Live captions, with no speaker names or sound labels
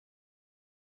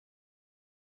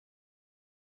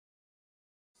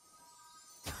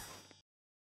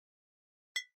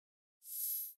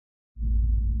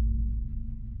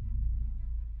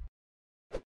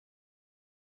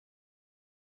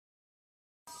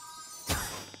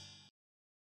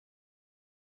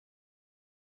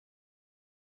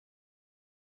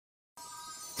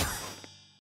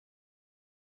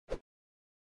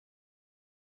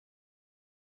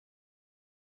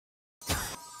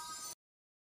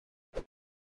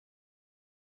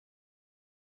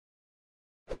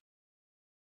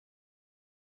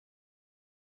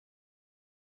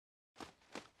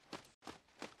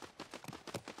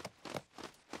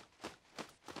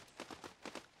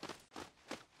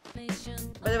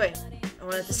By the way, I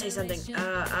wanted to say something.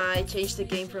 I changed the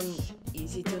game from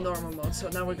easy to normal mode, so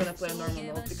now we're gonna play on normal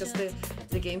mode because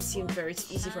the game seemed very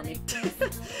easy for me.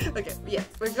 Okay, yeah,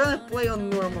 we're gonna play on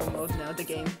normal mode now, the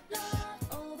game.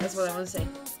 That's what I want to say.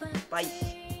 Bye.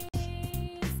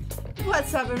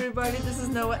 What's up, everybody? This is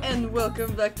Noah, and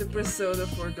welcome back to Persona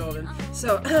 4 Golden.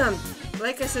 So,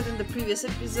 like I said in the previous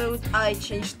episode, I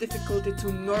changed difficulty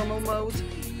to normal mode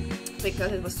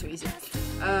because it was too easy.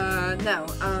 Now,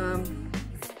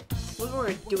 what were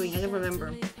we doing? I don't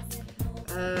remember.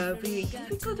 Did we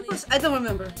go to the bus? I don't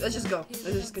remember. Let's just go.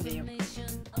 Let's just continue.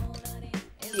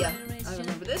 Yeah, I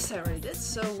remember this. I already did.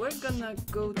 So we're gonna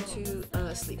go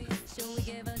to sleep.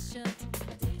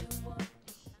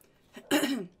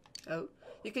 Oh,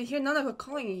 you can hear Inaba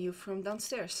calling you from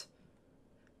downstairs.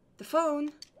 The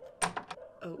phone.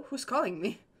 Oh, who's calling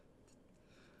me?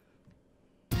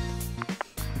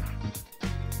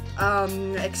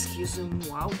 Excuse me,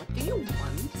 wow, what do you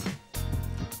want?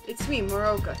 It's me,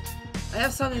 Moroka. I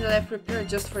have something that I've prepared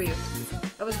just for you.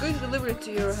 I was going to deliver it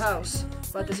to your house,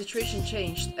 but the situation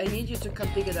changed. I need you to come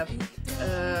pick it up.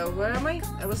 Where am I?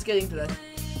 I was getting to that.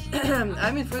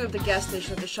 I'm in front of the gas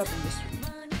station at the shopping district.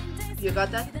 You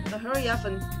got that? Now hurry up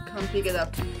and come pick it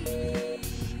up.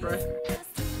 Bruh.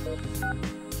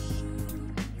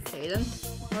 Okay then.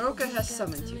 Moroka has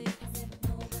summoned you.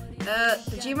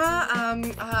 Tajima,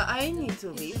 I need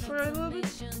to leave for a little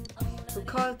bit. Who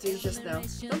called to you just now?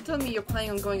 Don't tell me you're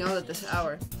planning on going out at this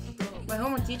hour. My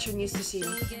homework teacher needs to see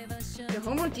you. Your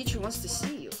homework teacher wants to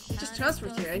see you. You just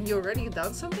transferred here and you already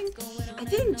done something? I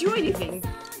didn't do anything!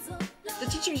 The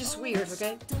teacher is just weird,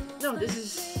 okay? No, this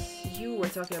is you we're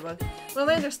talking about. Well,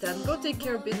 I understand. Go take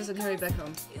care of business and hurry back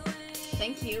home.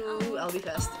 Thank you. I'll be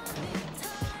fast.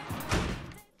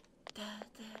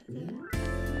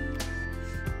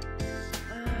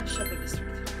 Shopping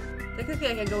district. Technically,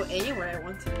 I can go anywhere I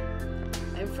want to.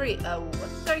 I'm free.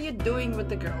 What are you doing with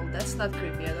the girl? That's not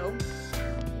creepy at all.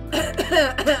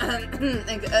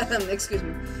 Excuse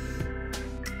me.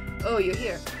 Oh, you're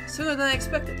here. Sooner than I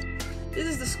expected. This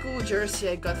is the school jersey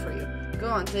I got for you. Go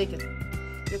on, take it.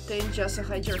 You obtained just a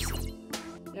high jersey.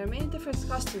 There are many different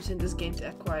costumes in this game to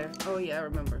acquire. Oh yeah, I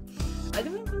remember. I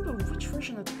don't remember which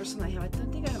version of the Persona I have. I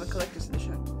don't think I have a collector's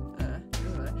edition.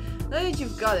 Now that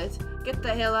you've got it, get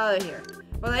the hell out of here.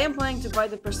 But I am planning to buy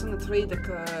the Persona 3, the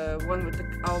one with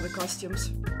all the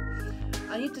costumes.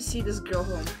 I need to see this girl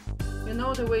home. You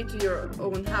know the way to your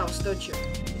own house, don't you?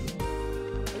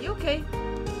 Are you okay?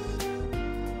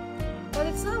 But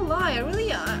it's not a lie, I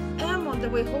really am on the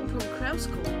way home from cram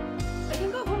school. I can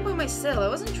go home by myself, I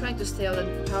wasn't trying to stay out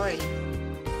and party.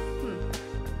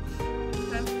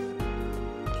 Okay.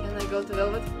 Can I go to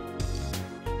Velvet?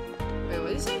 Wait, what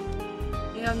did you say?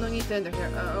 You have no need to enter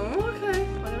here. Oh, okay.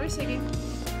 Whatever you're saying.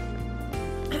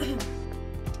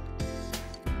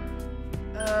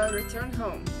 Return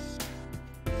home.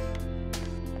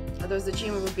 Otherwise the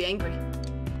Jima would be angry.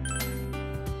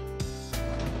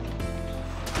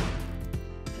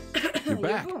 You're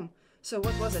back. Home. So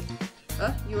what was it?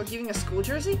 Huh? You were giving a school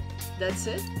jersey? That's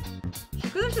it? He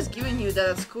could have just given you that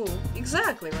at school.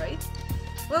 Exactly, right?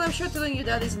 Well, I'm sure telling you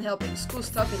that isn't helping. School's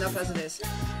tough enough as it is.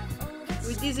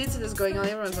 With these incidents going on,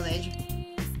 everyone's on edge.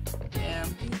 Yeah.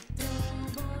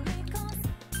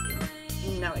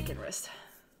 Now I can rest.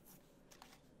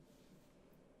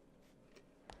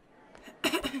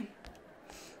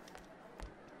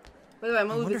 By the way,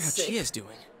 I'm a little bit sick. I wonder how Chia's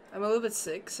doing. I'm a little bit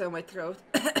sick, so my throat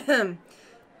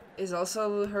is also a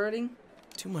little hurting.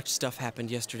 Too much stuff happened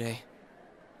yesterday.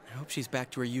 I hope she's back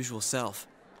to her usual self.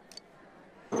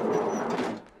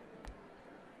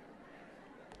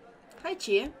 Hi,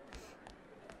 Chia.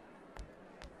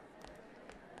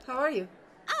 How are you?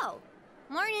 Oh,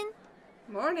 morning.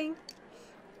 Morning.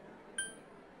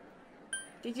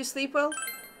 Did you sleep well?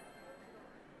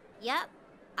 Yep,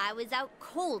 I was out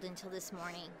cold until this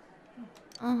morning.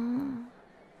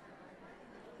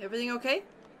 Everything okay?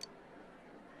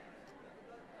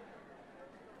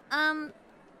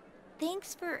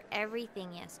 Thanks for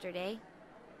everything yesterday.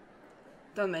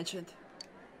 Don't mention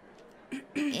it.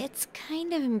 It's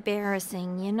kind of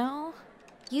embarrassing, you know?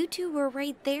 You two were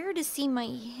right there to see my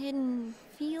hidden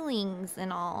feelings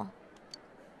and all.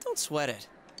 Don't sweat it.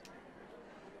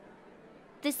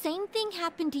 The same thing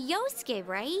happened to Yosuke,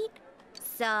 right?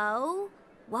 So,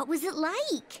 what was it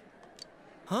like?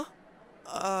 Huh?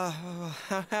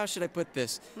 How should I put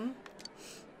this?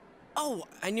 Oh,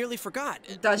 I nearly forgot.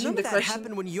 Dodging None the of that question.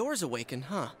 happened when yours awakened,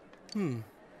 huh? Could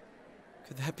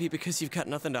that be because you've got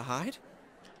nothing to hide?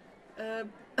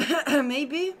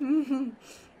 Maybe.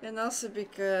 And also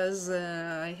because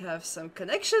I have some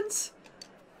connections.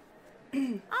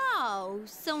 Oh,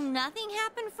 so nothing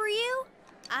happened for you?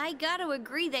 I gotta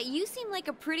agree that you seem like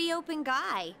a pretty open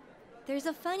guy. There's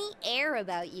a funny air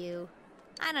about you.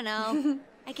 I don't know.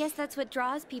 I guess that's what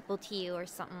draws people to you or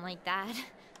something like that.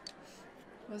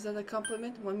 Was that a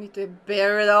compliment? Want me to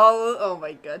bear it all? Oh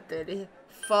my god, Daddy.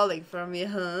 Falling from me,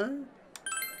 huh?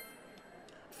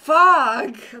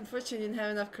 Fuck! Unfortunately, I didn't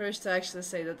have enough courage to actually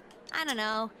say that. I don't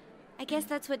know. I guess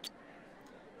that's what...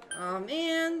 Oh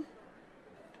man.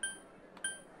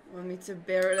 Want me to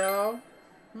bear it all?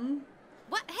 Hmm?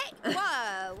 What? Hey,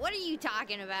 whoa, what are you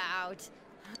talking about?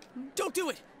 Don't do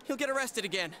it! He'll get arrested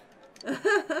again.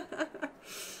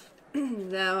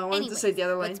 No, I wanted to say Anyways, the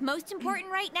other line. what's most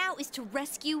important right now is to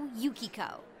rescue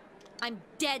Yukiko. I'm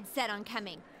dead set on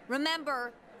coming.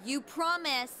 Remember, you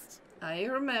promised. I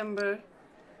remember.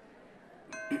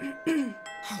 Oh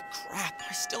crap,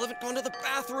 I still haven't gone to the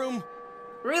bathroom.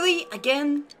 Really?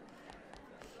 Again?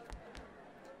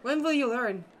 When will you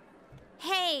learn?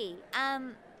 Hey,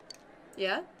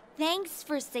 Yeah? thanks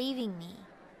for saving me.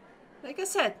 Like I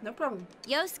said, no problem.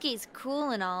 Yosuke's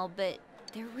cool and all, but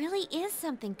there really is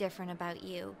something different about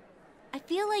you. I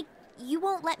feel like you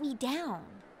won't let me down.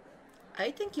 I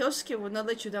think Yosuke would not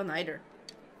let you down either.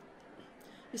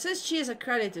 He says she is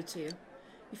accredited to you.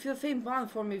 You feel a faint bond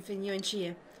forming between you and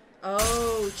Chie.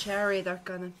 Oh, Chariot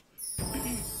Arcana.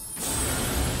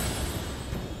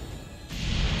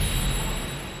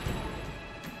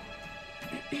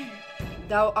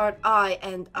 Thou art I,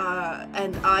 and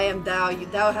I am thou.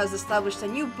 Thou hast established a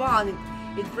new bond.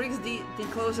 It brings thee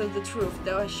closer to the truth.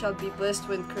 Thou shalt be blessed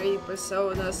when creating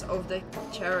personas of the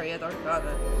Chariot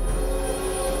Arcana.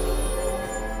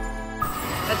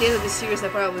 At the end of this series, I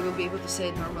probably will be able to say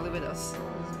it normally without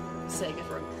saying it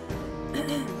wrong.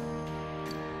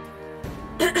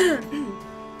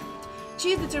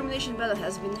 Chie's determination in battle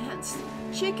has been enhanced.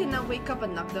 Chie can now wake up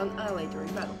and knock down ally during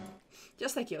battle.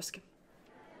 Just like Yosuke.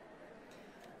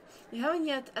 You haven't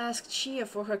yet asked Chie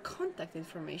for her contact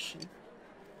information.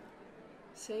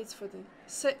 Say it's for the...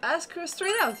 ask her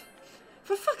straight out!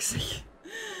 For fuck's sake!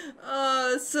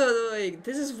 So annoying.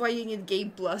 This is why you need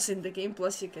Game Plus. In the Game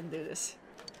Plus you can do this.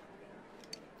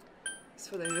 It's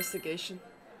for the investigation.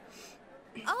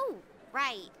 Oh,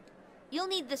 right. You'll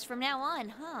need this from now on,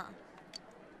 huh?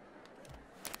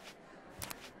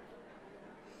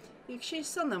 You exchange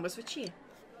cell numbers with Chie.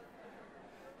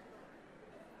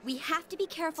 We have to be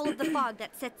careful of the fog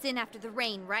that sets in after the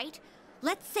rain, right?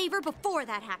 Let's save her before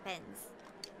that happens.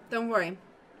 Don't worry.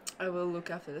 I will look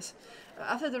after this.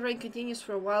 After the rain continues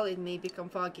for a while, it may become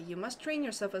foggy. You must train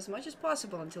yourself as much as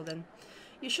possible until then.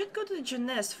 You should go to the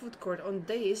Jeunesse food court on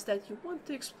days that you want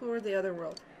to explore the other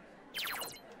world.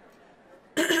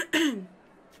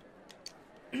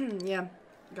 Yeah,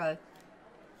 got it.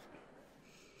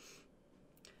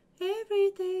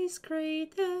 Every day's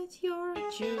great at your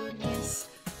Jeunesse.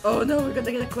 Oh no, we're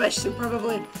gonna get a question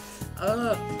probably.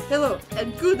 Hello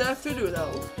and good afternoon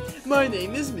all. My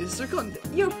name is Mr. Conde,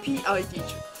 your PI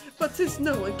teacher. But since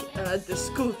no one at the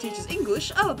school teaches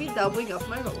English, I'll be doubling up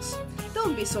my roles.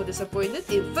 Don't be so disappointed.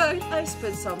 In fact, I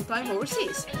spent some time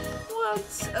overseas.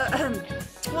 Once,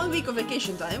 1 week of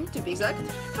vacation time, to be exact.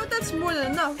 But that's more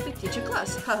than enough to teach a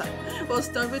class. Haha. We'll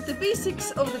start with the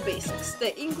basics of the basics,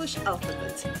 the English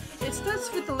alphabet. It starts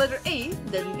with the letter A,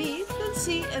 then B, then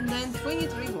C, and then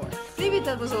 23 more. Maybe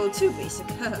that was a little too basic.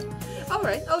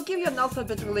 Alright, I'll give you an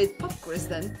alphabet-related pop quiz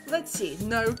then. Let's see,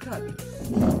 Narukami.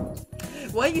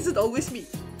 Why is it always me?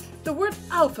 The word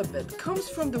alphabet comes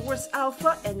from the words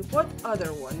alpha and what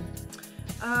other one?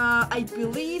 I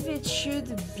believe it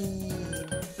should be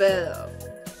beta.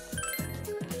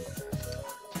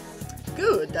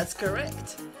 Good, that's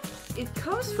correct. It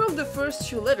comes from the first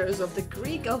 2 letters of the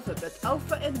Greek alphabet,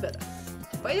 alpha and beta.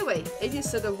 By the way, any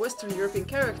set of Western European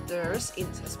characters in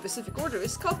a specific order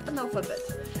is called an alphabet.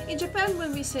 In Japan,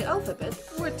 when we say alphabet,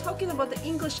 we're talking about the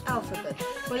English alphabet,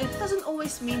 but it doesn't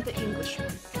always mean the English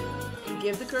one. You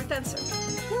give the correct answer.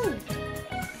 Woo.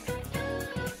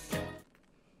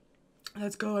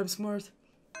 Let's go, I'm smart.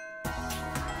 The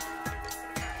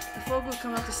fog will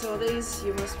come after several days,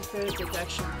 you must prepare to take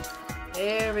action.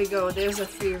 There we go, there's a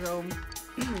free roam.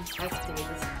 Activated.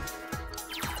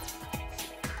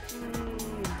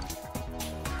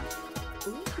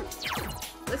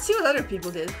 Let's see what other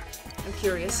people did. I'm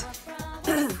curious.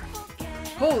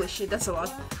 Holy shit, that's a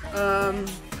lot.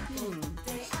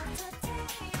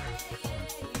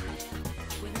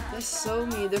 There's so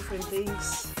many different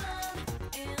things.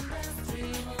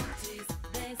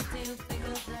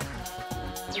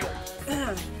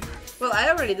 Well, I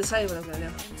already decided what I'm gonna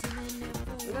do.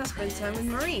 We're gonna spend time with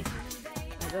Marie.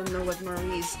 I don't know what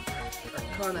Marie's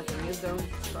Arcana thing is though.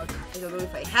 Fuck, I don't know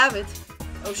if I have it.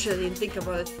 Oh shit, I didn't think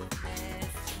about it.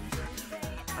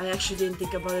 I actually didn't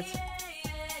think about it.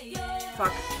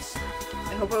 Fuck.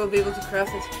 I hope I will be able to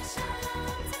craft it.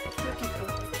 Okay, cool.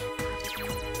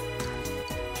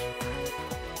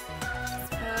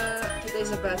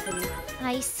 Today's a bad for me.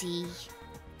 I see.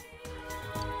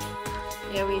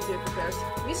 Yeah, we need to be prepared.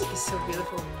 Music is so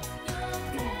beautiful.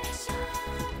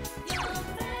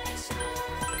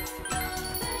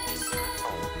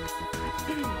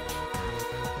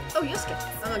 Oh, Yosuke!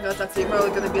 I'm not gonna talk to you. Probably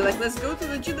gonna be like, let's go to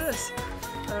the Judas.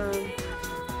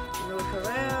 Look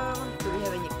around. Do we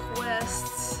have any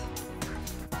quests?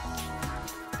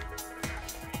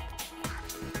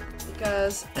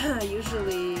 Because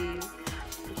usually,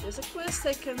 if there's a quest,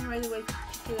 I can right away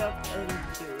pick it up and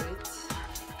do it.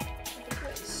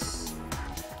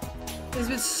 It's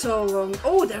been so long.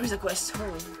 Oh, there is a quest.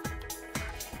 Holy.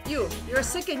 You're a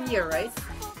second year, right?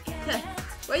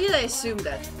 Why did I assume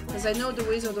that? Because I know the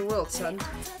ways of the world, son.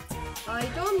 I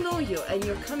don't know you, and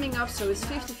you're coming up, so it's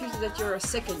 50-50 that you're a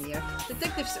second year.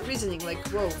 Detective's reasoning like,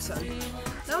 whoa, son.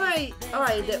 Now I,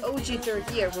 the OG third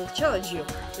year, will challenge you,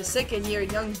 the second year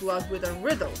young blood, with a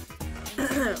riddle.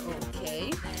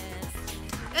 Okay.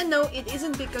 And no, it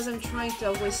isn't because I'm trying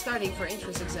to avoid starting for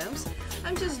entrance exams.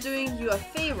 I'm just doing you a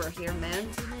favor here, man.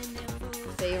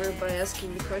 Favor by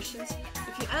asking the questions.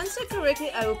 If you answer correctly,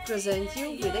 I will present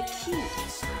you with a key.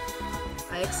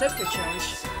 I accept your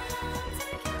challenge.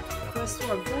 Quest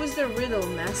 1. Who is the riddle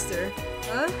master?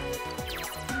 Huh?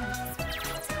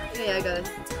 Yeah, I got it.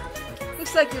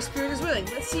 Looks like your spirit is willing.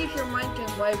 Let's see if your mind can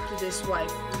vibe to this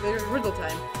vibe. Riddle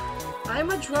time.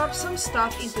 I'ma drop some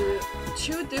stuff into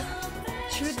two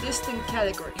distinct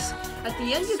categories. At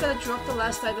the end, you gotta drop the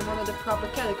last item onto the proper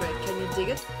category. Can you dig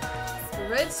it?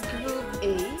 Red's group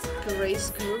A,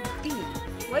 gray's group B.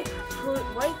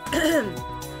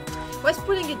 White's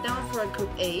putting it down for a group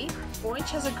A.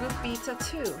 Orange has a group B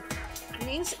tattoo.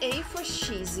 Green's A for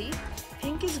cheesy.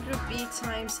 Pink is group B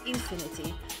times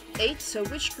infinity. 8. So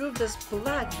which group does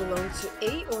black belong to,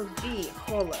 A or B?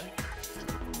 Holla.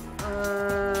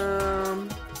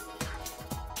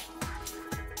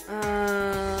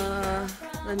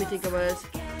 Let me think about it.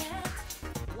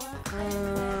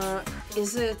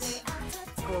 Is it...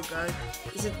 Oh god.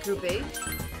 Is it group A?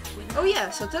 Oh yeah,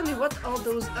 so tell me what all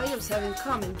those items have in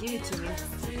common. Give it to me.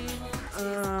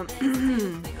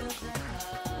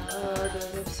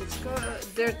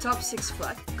 Their top 6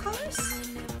 flag colors?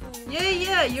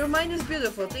 Yeah, your mind is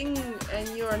beautiful thing, and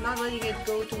you are not letting it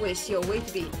go to waste. Yo,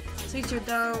 wait B. Since you're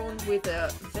down with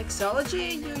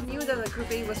vexology, you knew that a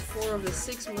group A was 4 of the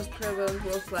 6 most prevalent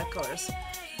world flag colors.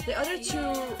 The other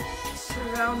two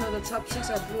round of the top 6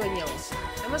 are blue and yellow.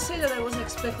 I must say that I wasn't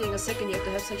expecting a second year to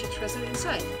have such a treasure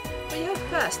inside. But you have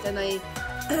passed, and I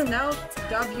now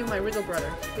dub you my riddle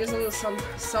brother. Here's a little something.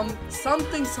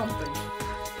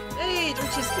 Hey,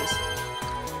 don't cheese kiss.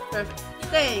 Perfect.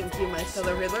 Thank you, my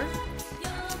fellow riddler.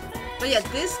 But yeah,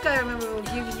 this guy, remember, will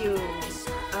give you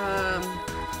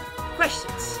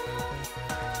questions.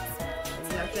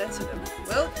 And you have to answer them.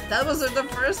 Well, that was the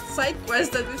first side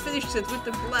quest that we finished it with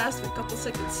the blast with a couple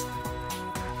seconds.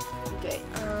 Okay,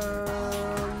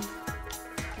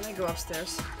 can I go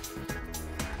upstairs?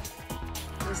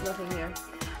 There's nothing here.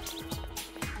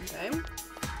 Okay.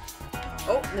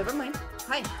 Oh, never mind.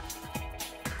 Hi.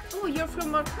 Oh, you're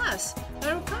from our class.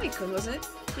 Comic-Con, wasn't it?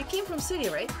 You came from city,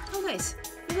 right? How nice.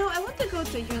 You know, I want to go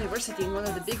to university in one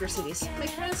of the bigger cities. My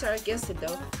parents are against it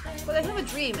though. But I have a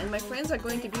dream, and my friends are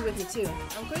going to be with me too.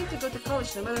 I'm going to go to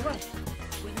college no matter what.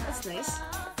 That's nice.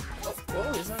 Oh,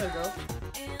 whoa, there's another girl.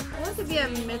 I want to be a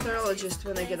meteorologist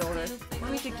when I get older.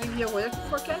 Want me to give you a weather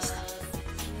forecast?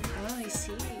 Oh, I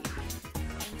see.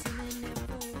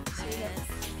 So you have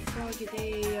foggy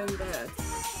day and that.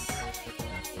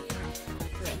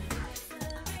 Okay.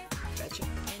 Gotcha.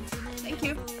 Thank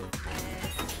you.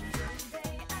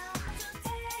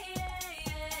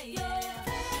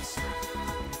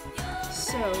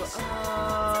 So,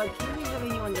 do we have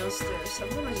anyone else there? So I'm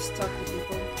gonna just talk to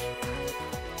people.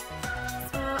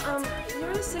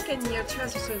 You're a second year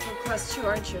transfer student from class 2,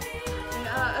 aren't you?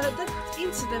 That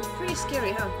incident, pretty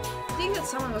scary, huh? Think that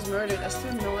someone was murdered, a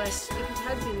student no less. If it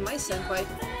had been my senpai,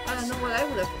 I don't know what I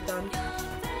would have done.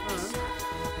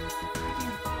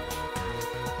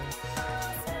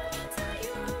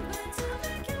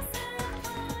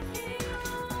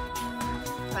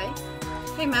 Hi.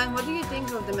 Hey man, what do you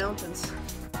think of the mountains?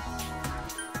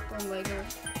 Don't like her.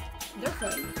 They're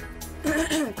fun.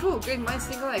 Cool, great minds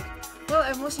think alike. Well,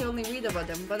 I mostly only read about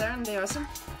them, but aren't they awesome?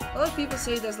 A lot of people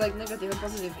say there's like negative and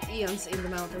positive ions in the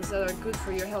mountains that are good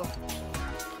for your health.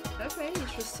 Okay,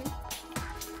 interesting.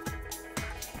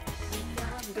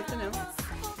 Good to know.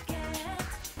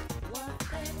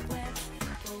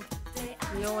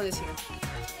 No one is here.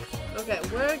 Okay,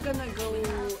 we're gonna go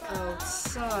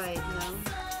outside now.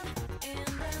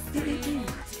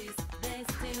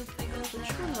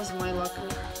 Which one was my locker?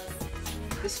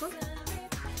 This one?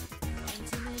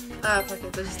 Ah, fuck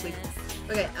it, let's just leave.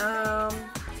 Okay,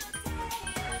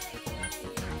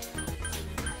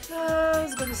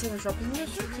 let's go to the shopping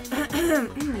district.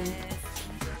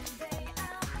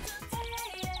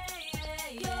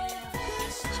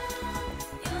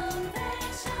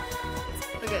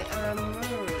 Okay, I'll go to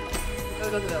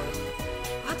the elevator.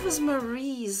 What was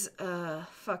Marie's,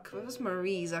 what was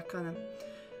Marie's arcana?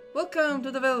 Welcome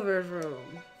to the Velvet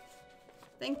Room.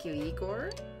 Thank you,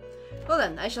 Igor. Well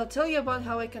then, I shall tell you about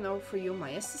how I can offer you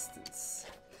my assistance.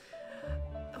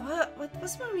 What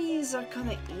was Marie's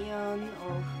arcana Eon,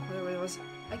 or whatever it was?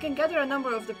 I can gather a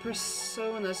number of the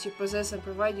personas you possess and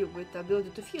provide you with the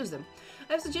ability to fuse them.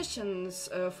 I have suggestions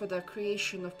for the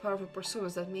creation of powerful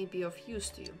personas that may be of use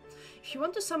to you. If you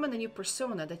want to summon a new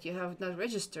persona that you have not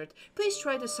registered, please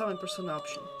try the summon persona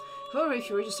option. However, if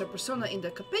you register a persona in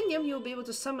the compendium, you will be able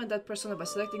to summon that persona by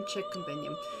selecting Check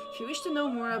Compendium. If you wish to know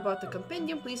more about the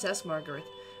compendium, please ask Margaret.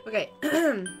 Okay.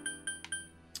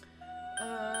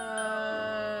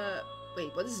 Wait,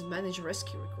 what is Manage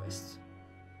Rescue Request?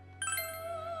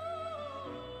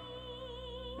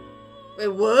 Wait,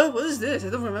 what? What is this? I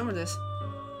don't remember this.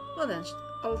 Well then,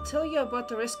 I'll tell you about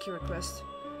the rescue request.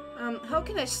 How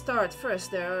can I start?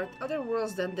 First, there are other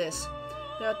worlds than this.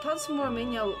 There are tons more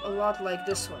many a lot like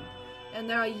this one. And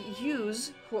there are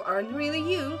yous who aren't really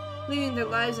you, living their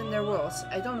lives in their worlds.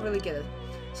 I don't really get it.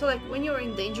 So like, when you're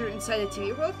in danger inside a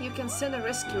TV world, you can send a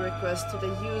rescue request to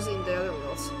the yous in the other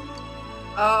worlds.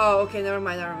 Oh, okay, never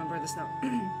mind, I remember this now.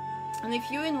 And if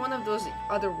you in one of those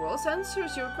other worlds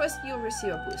answers your request, you'll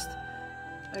receive a boost.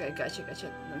 Okay, gotcha,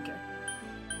 don't care.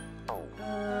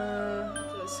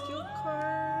 The skill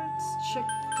cards, check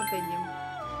compendium.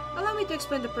 Allow me to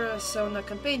explain the persona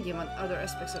compendium and other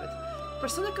aspects of it.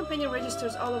 Persona compendium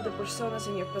registers all of the personas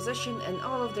in your possession and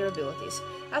all of their abilities.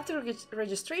 After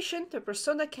registration, the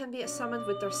persona can be summoned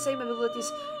with their same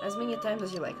abilities as many times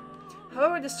as you like.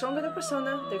 However, the stronger the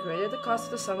persona, the greater the cost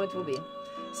of the summon will be.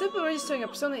 Simply registering a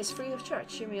persona is free of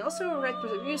charge. You may also write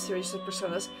previously registered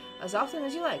personas as often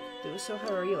as you like. Do so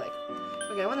however you like.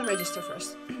 Okay, I want to register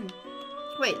first.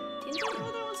 Wait, didn't I have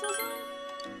other ones also?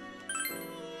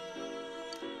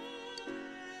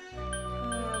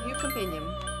 View compendium.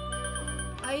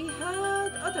 I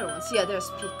had other ones. Yeah, there's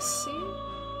Pixie.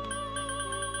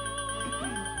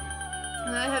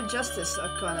 And I have Justice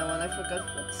Arcana one. I forgot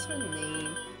what's her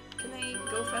name. Can I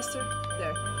go faster?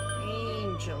 There.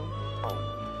 Angel.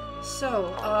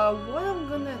 So, what I'm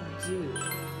gonna do,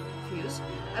 Fuse,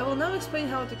 I will now explain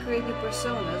how to create new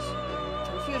personas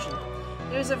through fusion.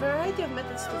 There is a variety of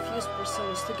methods to fuse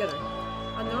personas together.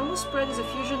 A normal spread is a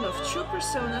fusion of 2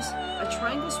 personas, a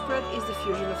triangle spread is the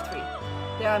fusion of 3.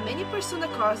 There are many persona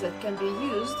cards that can be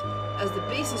used as the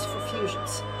basis for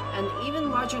fusions, and even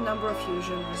larger number of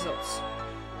fusion results.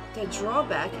 The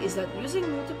drawback is that using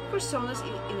multiple personas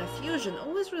in a fusion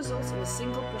always results in a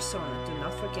single persona, do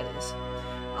not forget this.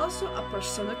 Also, a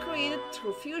persona created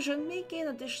through fusion may gain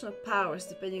additional powers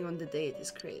depending on the day it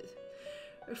is created.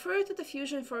 Refer to the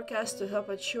fusion forecast to help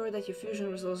ensure that your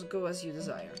fusion results go as you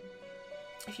desire.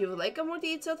 If you would like a more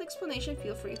detailed explanation,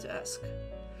 feel free to ask.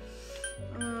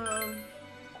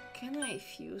 Can I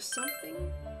fuse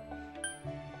something?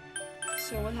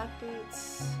 So what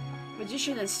happens?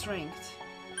 Magician and Strength.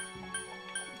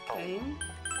 Okay.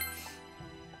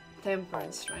 Temper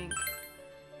and Strength.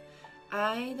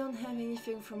 I don't have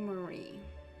anything from Marie.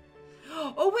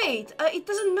 Oh wait, it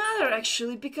doesn't matter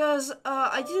actually because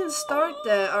I didn't start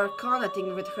the Arcana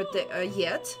thing with her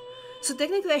yet. So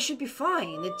technically I should be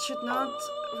fine. It should not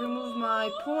remove my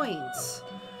points.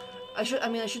 I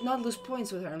should not lose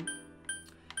points with her.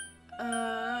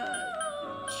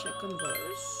 Check on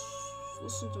verse.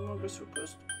 Listen to Margaret's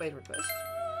request. Wait, request?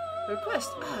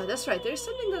 Request? Ah, that's right. There is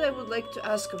something that I would like to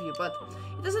ask of you, but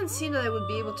it doesn't seem that I would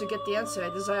be able to get the answer I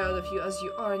desire out of you as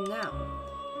you are now.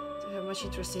 Do I have much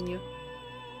interest in you?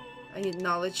 I need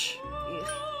knowledge. Ugh.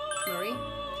 Marie?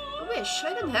 I wish.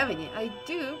 I don't have any. I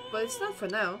do, but it's not for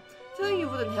now. Telling you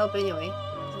wouldn't help anyway.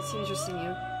 Doesn't seem interesting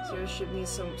you. So your ship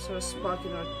needs some sort of spark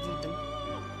in order to deepen.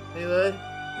 Wait, what?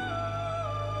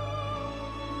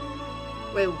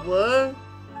 Wait, what?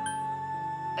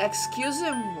 Excuse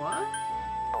him, what?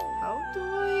 How do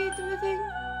I do the thing?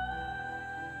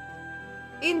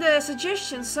 In the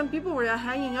suggestions, some people were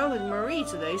hanging out with Marie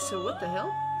today, so what the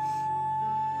hell?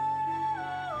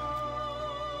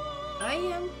 I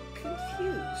am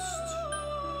confused.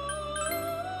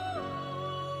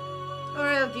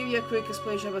 Alright, I'll give you a quick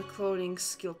explanation about cloning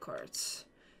skill cards.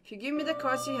 If you give me the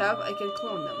cards you have, I can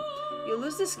clone them. You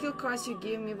lose the skill cards you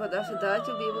give me, but after that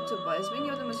you'll be able to buy as many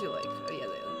of them as you like. Oh yeah,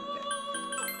 okay.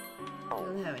 I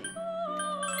don't have any.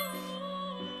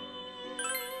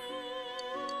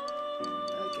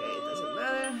 Okay, it doesn't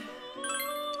matter.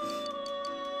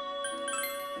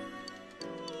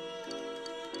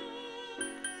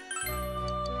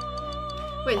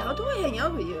 Wait, how do I hang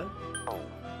out with you?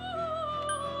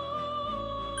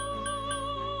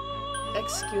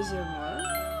 Excusez-moi.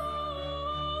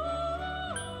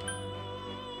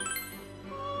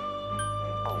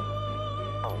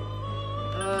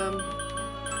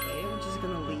 Okay, I'm just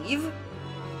gonna leave.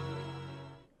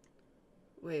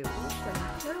 Wait, what the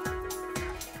hell?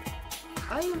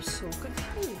 I am so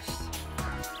confused.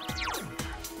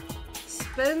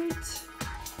 Spent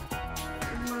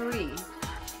Marie.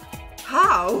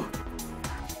 How?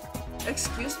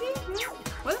 Excuse me?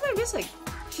 What am I missing?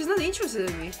 She's not interested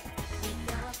in me.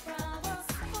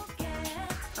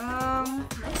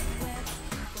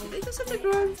 Did they do something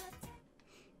wrong?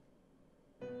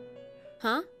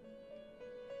 Huh?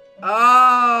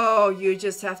 Oh, you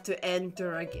just have to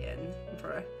enter again.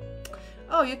 Bruh.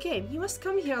 Oh, you came. You must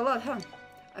come here a lot, huh?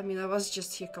 I mean, I was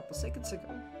just here a couple seconds ago.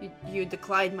 You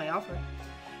declined my offer.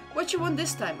 What you want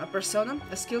this time? A persona?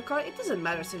 A skill card? It doesn't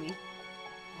matter to me.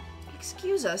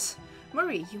 Excuse us.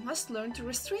 Marie, you must learn to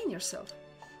restrain yourself.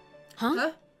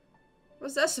 Huh?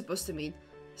 What's that supposed to mean?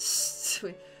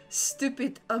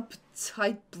 Stupid,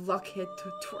 uptight blockhead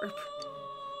twerp.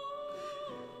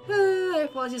 I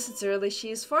apologize sincerely. She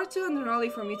is far too unruly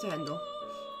for me to handle.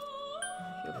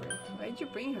 I feel for her. Why did you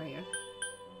bring her here?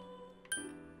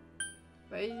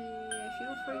 Why I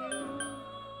feel for you?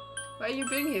 Why are you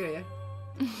bringing her here?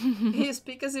 You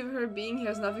speak as if her being here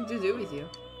has nothing to do with you.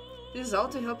 This is all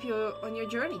to help you on your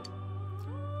journey.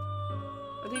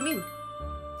 What do you mean?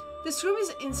 This room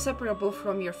is inseparable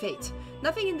from your fate.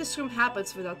 Nothing in this room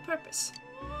happens without purpose.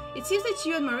 It seems that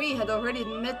you and Marie had already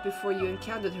met before you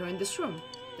encountered her in this room.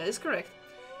 That is correct.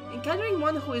 Encountering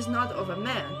one who is not of a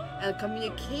man and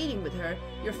communicating with her,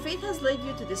 your fate has led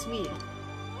you to this meeting.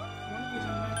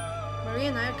 Marie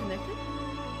and I are connected?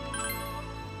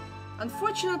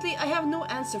 Unfortunately, I have no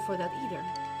answer for that either.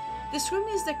 This room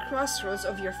is the crossroads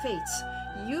of your fates.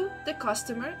 You, the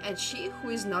customer, and she who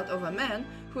is not of a man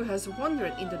who has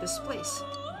wandered into this place.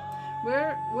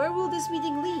 Where will this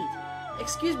meeting lead?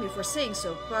 Excuse me for saying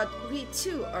so, but we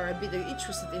too are a bit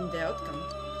interested in the outcome.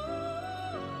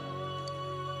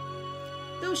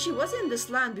 Though she was in this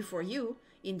land before you,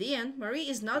 in the end, Marie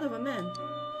is not of a man.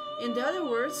 In other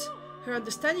words, her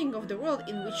understanding of the world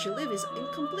in which you live is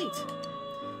incomplete.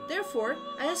 Therefore,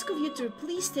 I ask of you to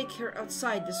please take her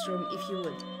outside this room if you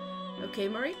would. Okay,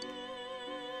 Marie?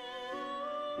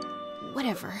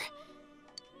 Whatever.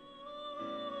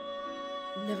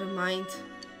 Never mind.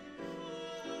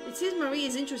 It seems Marie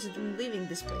is interested in leaving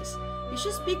this place. You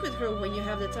should speak with her when you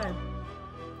have the time.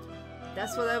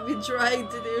 That's what I've been trying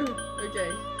to do.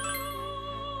 Okay.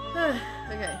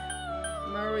 Okay.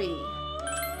 Marie.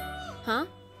 Huh?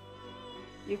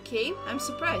 You came? I'm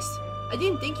surprised. I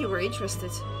didn't think you were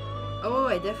interested. Oh,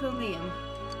 I definitely am.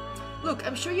 Look,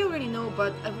 I'm sure you already know,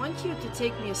 but I want you to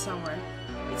take me somewhere.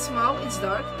 It's small, it's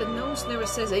dark, the nose never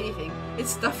says anything.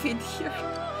 It's stuffy in here.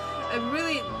 I'm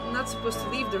really not supposed to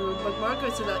leave the room, but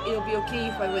Margaret said that it'll be okay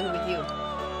if I went with you.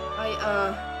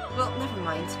 Well, never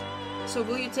mind. So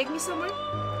will you take me somewhere?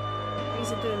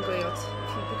 Please, it didn't go out.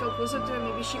 If you pick up closer to her,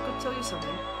 maybe she could tell you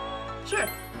something. Sure.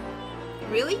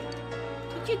 Really?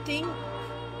 Don't you think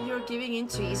you're giving in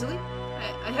too easily?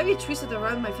 I have you twisted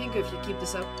around my finger if you keep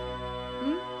this up.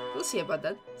 We'll see about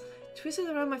that. Twisted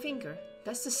around my finger.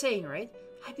 That's the saying, right?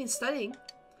 I've been studying.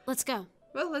 Let's go.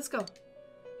 Well, let's go.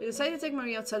 We decided to take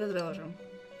Marie outside of the velodrome.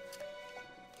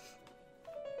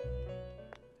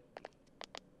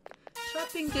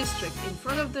 Shopping district in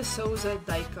front of the Souza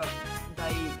Daigaku.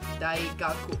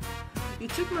 You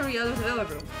took Marie out of the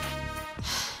velodrome.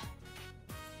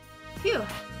 Phew.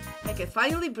 I can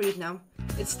finally breathe now.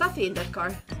 It's stuffy in that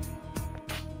car.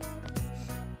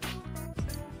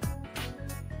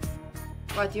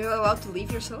 What, you're allowed to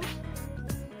leave yourself?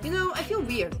 You know, I feel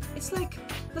weird. It's like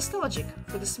nostalgic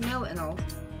for the smell and all.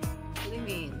 What do you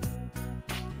mean?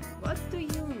 What do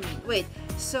you mean? Wait,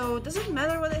 so does it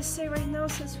matter what I say right now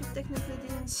since we technically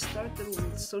didn't start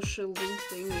the social link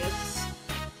thing yet?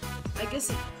 I guess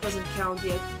it doesn't count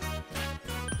yet.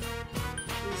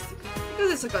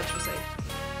 Because it's a countryside.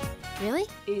 Really?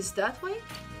 Is that why?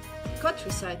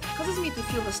 Countryside causes me to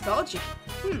feel nostalgic.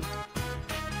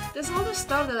 There's a lot of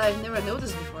stuff that I've never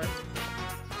noticed before.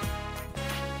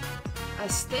 A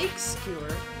steak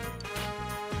skewer.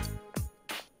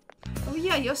 Oh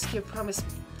yeah, Yosuke promised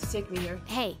to take me here.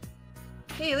 Hey.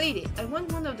 Hey lady, I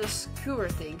want one of those skewer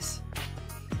things.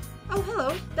 Oh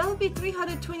hello, that'll be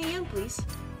 320 yen please.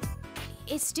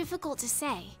 It's difficult to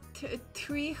say.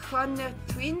 300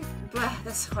 twin? Blah,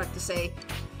 that's hard to say.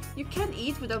 You can't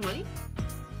eat without money?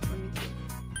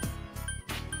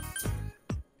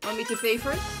 Want me to pay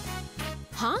for it?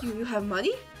 Huh? You have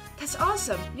money? That's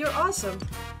awesome. You're awesome.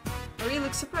 Marie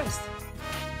looks surprised.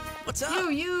 What's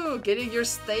up? You, getting your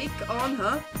steak on,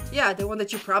 huh? Yeah, the one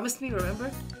that you promised me, remember?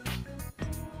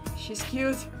 She's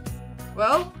cute.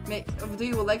 Well, do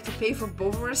you would like to pay for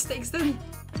both of our steaks then?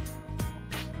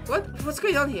 What? What's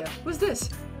going on here? Who's this?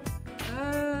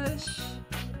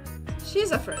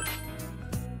 She's a friend.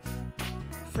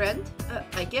 Friend?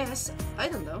 I guess. I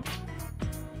don't know.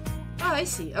 Ah, I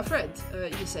see. A friend.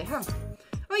 You say, huh?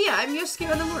 Oh yeah, I'm Yosuke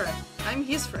Hanamura. I'm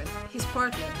his friend. His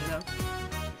partner, you know.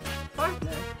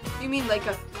 Partner? You mean like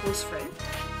a close friend?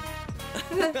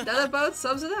 That about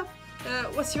sums it up.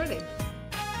 What's your name?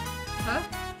 Huh?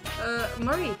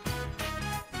 Marie.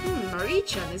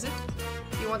 Marie-chan, is it?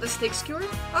 You want a steak skewer?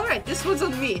 Alright, this one's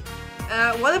on me.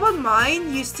 What about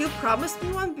mine? You still promised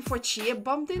me one before Chia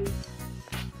bumped in?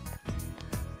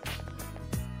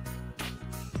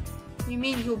 You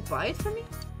mean you'll buy it for me?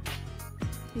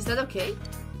 Is that okay?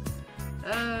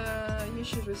 You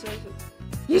should reserve it.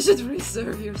 You should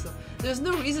reserve yourself. There's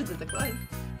no reason to decline.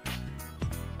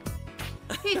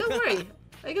 Hey, don't worry.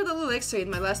 I got a little extra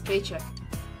in my last paycheck.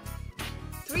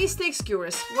 3 steak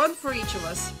skewers, 1 for each of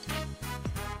us.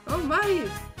 Oh my!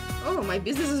 Oh, my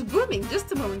business is booming. Just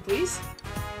a moment, please.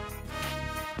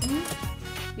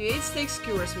 You ate steak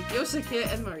skewers with Yosuke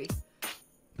and Marie.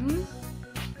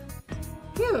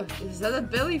 Phew, is that a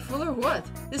belly full or what?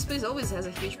 This place always has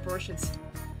a huge portions.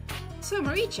 So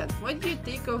Marie-chan, why did you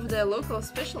take over the local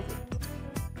specialty?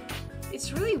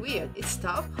 It's really weird. It's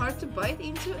tough, hard to bite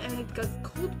into, and it got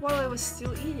cold while I was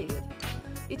still eating it.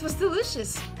 It was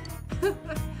delicious.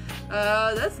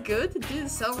 That's good. It didn't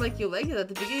sound like you liked it at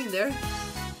the beginning there.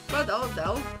 But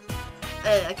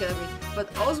I can't read.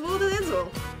 But all's well that ends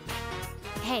well.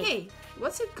 Hey,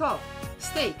 what's it called?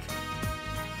 Steak.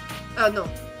 No.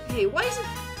 Hey, why is it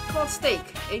called steak?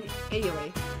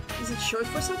 Anyway, is it short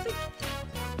for something?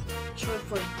 Short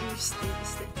for beef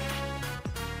steak.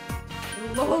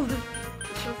 Lol.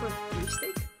 It's short for beef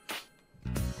steak?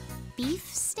 Beef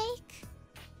steak?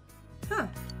 Huh.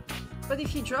 But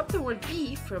if you drop the word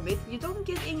beef from it, you don't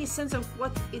get any sense of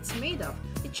what it's made of.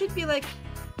 It should be like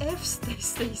F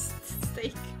steak.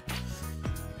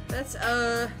 That's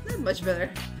not much better.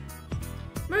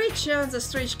 Marie-chan's a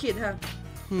strange kid, huh?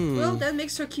 Well, that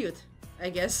makes her cute, I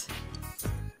guess.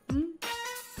 You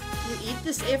eat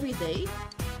this every day?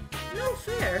 No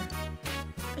fair.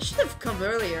 I should have come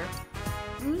earlier.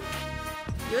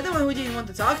 You're the one who didn't want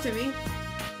to talk to me.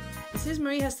 It seems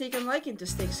Marie has taken liking to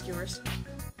steak skewers.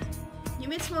 You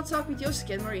made small talk with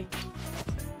Yosuke and Marie.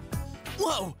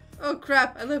 Whoa! Oh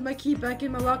crap, I left my key back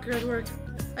in my locker at work.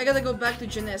 I gotta go back to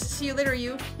Jeunesse. See you later,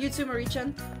 you. You too,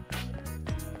 Marie-chan.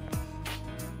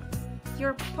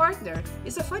 Your partner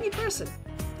is a funny person.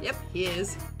 Yep, he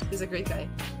is. He's a great guy.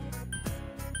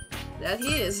 That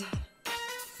he is.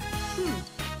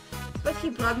 But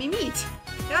he brought me meat.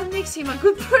 That makes him a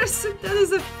good person. That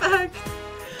is a fact.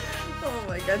 Oh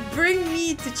my god. Bring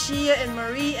me to Chia and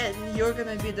Marie and you're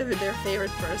gonna be their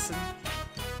favorite person.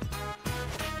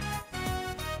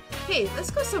 Hey,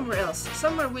 let's go somewhere else.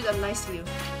 Somewhere with a nice view.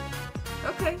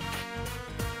 Okay.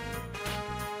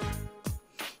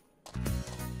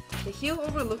 The hill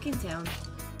overlooking town.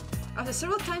 After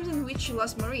several times in which you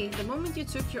lost Marie, the moment you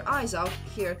took your eyes out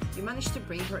here, you managed to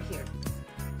bring her here.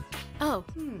 Oh.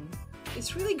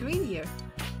 It's really green here.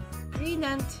 Green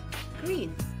and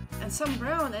green. And some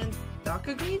brown and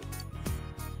darker green?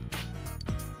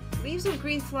 Leaves of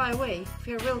green fly away.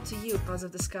 Farewell to you, clouds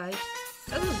of the sky.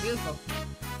 That was beautiful.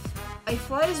 I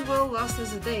fly as well lost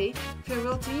as the day.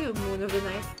 Farewell to you, moon of the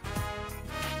night.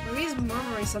 Marie is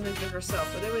murmuring something to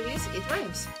herself. Whatever it is, it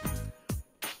rhymes.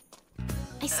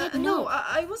 I said no,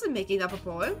 I wasn't making up a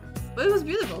poem, but it was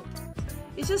beautiful.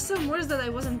 It's just some words that I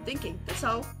wasn't thinking, that's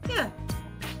all. Yeah.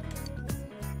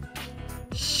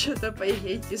 Shut up, I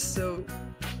hate you so.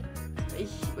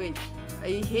 I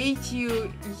hate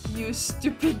you, you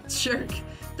stupid jerk.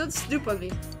 Don't snoop on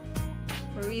me.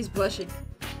 Marie is blushing.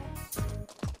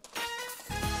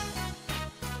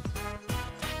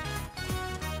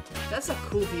 That's a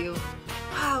cool view.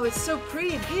 Wow, it's so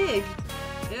pretty big.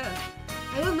 Yeah.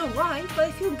 I don't know why, but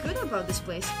I feel good about this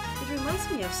place. It reminds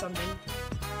me of something.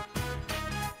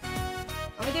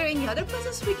 Are there any other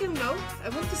places we can go? I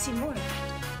want to see more.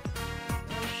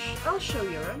 I'll show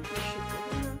you around.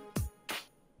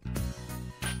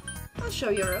 I'll show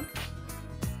you around.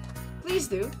 Please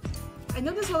do. I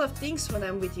notice a lot of things when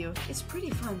I'm with you. It's pretty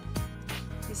fun.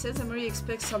 He says that Maria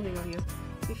expects something of you.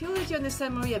 You feel like you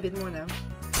understand Maria a bit more now.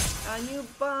 A new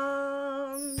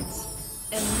bond.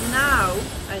 And now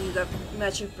I need a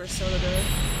magic persona there.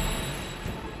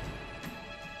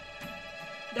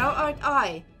 Thou art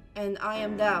I, and I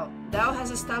am thou. Thou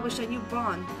has established a new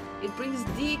bond. It brings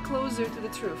thee closer to the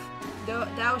truth.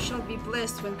 Thou shalt be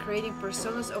blessed when creating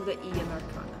personas of the Aeon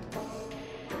Arcana.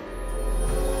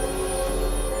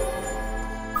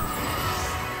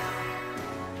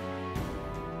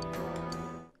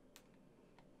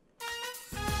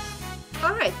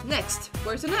 Alright, next.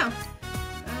 Where to now?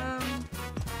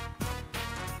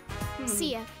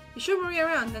 See ya. You show Maria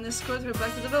around, then escort her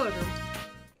back to the velodrome.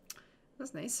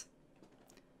 That's nice.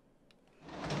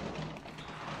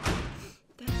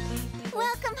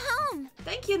 Welcome home!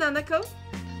 Thank you, Nanako!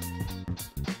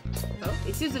 Oh,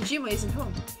 it seems the Jima isn't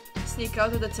home. Sneak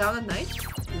out of the town at night?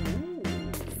 Ooh.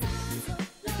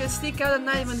 You can sneak out at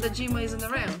night when the Jima isn't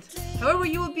around. However,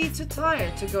 you will be too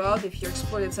tired to go out if you're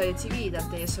explored inside the TV that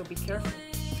day, so be careful.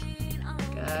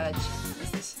 Gotcha.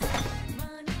 What's this?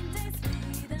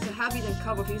 It's a habit and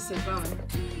cup of instant ramen.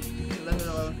 You left it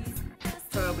alone.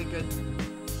 Probably good.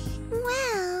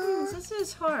 Well... This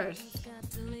is hard.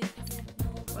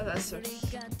 What answer?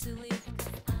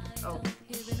 Oh,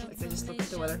 like I just looked at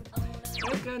the weather.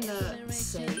 We're gonna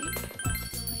save.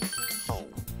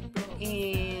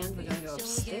 And we're gonna go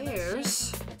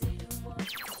upstairs.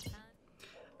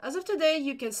 As of today,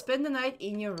 you can spend the night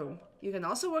in your room. You can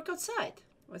also work outside.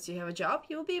 Once you have a job,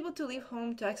 you will be able to leave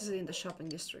home to access it in the shopping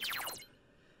district.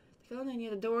 The calendar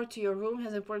near the door to your room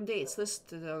has important dates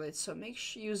listed on it, so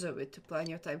make use of it to plan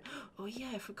your time. Oh yeah,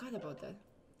 I forgot about that.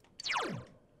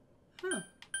 Huh.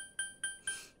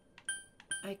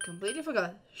 I completely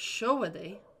forgot. Show a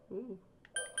day. Ooh.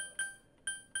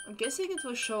 I'm guessing it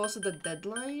will show also the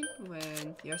deadline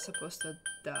when you're supposed to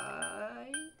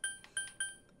die.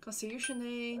 Constitution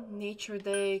Day, Nature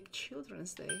Day,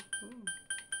 Children's Day. Ooh.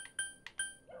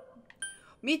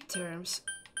 Midterms.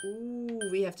 Ooh,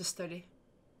 we have to study.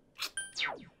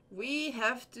 We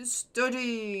have to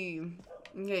study.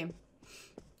 Okay.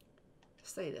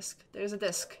 Study desk. There's a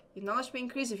desk. Your knowledge may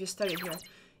increase if you study here.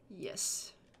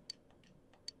 Yes.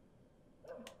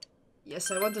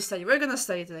 Yes, I want to study. We're gonna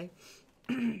study today.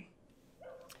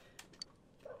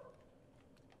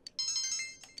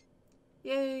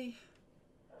 Yay.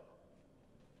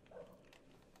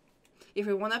 If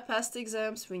we want to pass the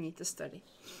exams, we need to study.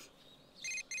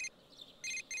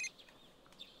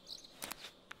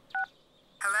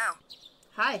 Hello.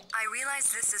 Hi. I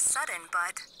realize this is sudden,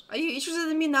 but... Are you interested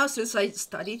in me now since I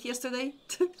studied yesterday?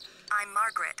 I'm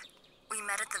Margaret. We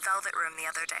met at the Velvet Room the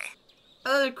other day.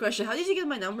 Another question. How did you get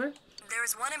my number? There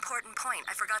is one important point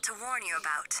I forgot to warn you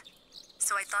about.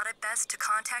 So I thought it best to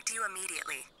contact you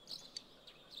immediately.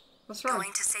 What's wrong?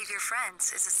 Going to save your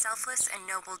friends is a selfless and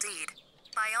noble deed.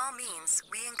 By all means,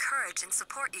 we encourage and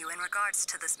support you in regards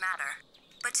to this matter.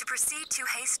 But to proceed too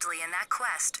hastily in that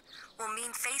quest will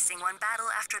mean facing one battle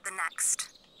after the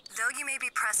next. Though you may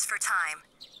be pressed for time,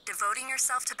 devoting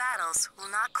yourself to battles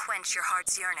will not quench your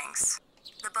heart's yearnings.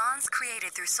 The bonds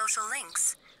created through social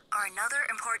links are another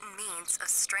important means of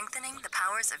strengthening the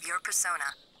powers of your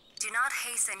persona. Do not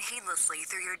hasten heedlessly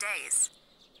through your days,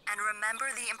 and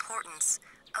remember the importance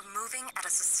of moving at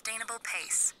a sustainable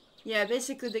pace. Yeah,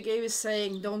 basically the game is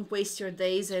saying don't waste your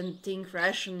days and think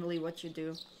rationally what you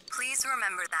do. Please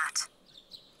remember that.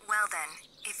 Well then,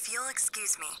 if you'll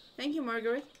excuse me. Thank you,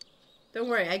 Margaret. Don't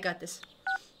worry, I got this.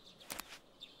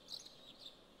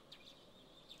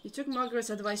 You took Margaret's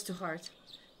advice to heart.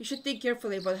 You should think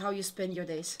carefully about how you spend your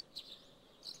days.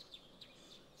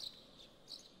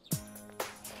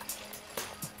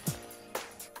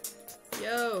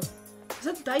 Yo, is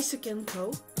that Daisuke and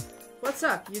Co? What's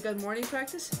up? You got morning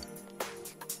practice?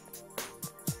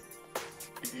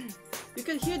 You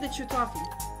can hear that you're talking.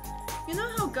 You know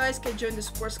how guys can join the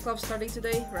sports club starting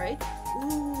today, right?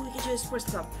 Ooh, we can join the sports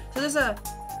club. So there's a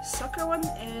soccer one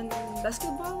and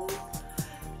basketball one.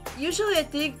 Usually I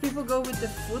think people go with the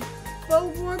football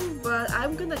one, but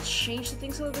I'm gonna change the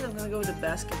things a little bit. I'm gonna go with the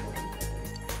basketball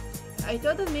one. I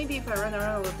thought that maybe if I run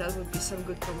around with that would be some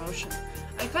good promotion.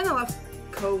 I kinda love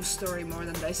Ko's story more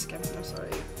than Daisuke. I'm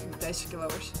sorry, Daisuke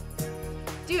lovers.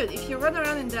 Dude, if you run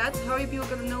around in that, how are you people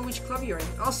gonna know which club you're in?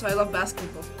 Also, I love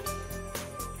basketball.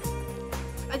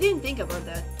 I didn't think about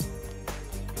that.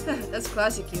 That's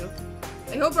classic you.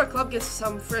 I hope our club gets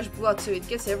some fresh blood too. It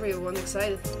gets everyone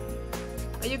excited.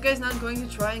 Are you guys not going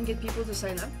to try and get people to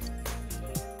sign up?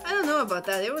 I don't know about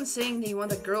that. Everyone's saying they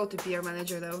want a girl to be our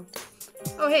manager though.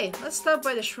 Oh hey, let's stop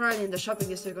by the shrine in the shopping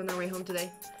district on our way home today.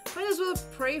 Might as well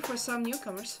pray for some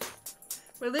newcomers.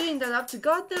 We're leaving that up to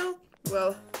God now?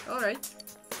 Well, alright.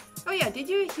 Oh yeah, did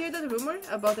you hear that rumor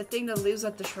about the thing that lives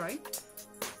at the shrine?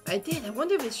 I did, I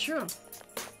wonder if it's true.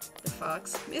 The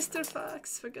fox. Mr.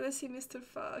 Fox. We're gonna see Mr.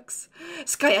 Fox.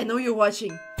 Sky, I know you're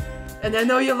watching. And I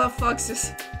know you love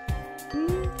foxes.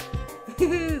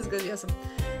 It's gonna be awesome.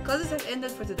 Classes have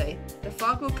ended for today. The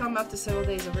fog will come after several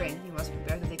days of rain. You must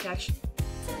prepare to take action.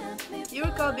 You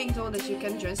recall being told that you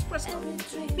can join sports club.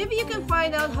 Maybe you can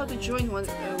find out how to join one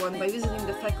by visiting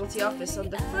the faculty office on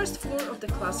the first floor of the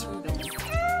classroom building.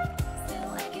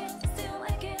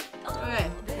 Okay,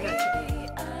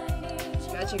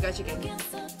 gotcha.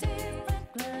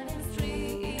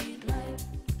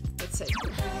 Let's see.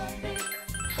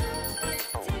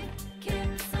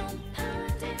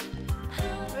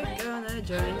 We're gonna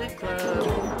join the club.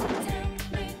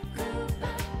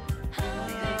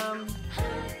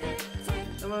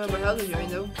 Don't remember how to join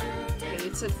though. Okay,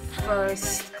 it said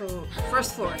first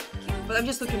floor, but I'm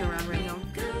just looking around right now.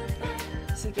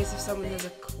 Just in case if someone has a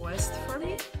quest for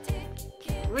me.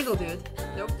 Riddle dude.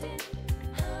 Nope.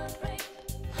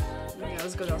 Okay,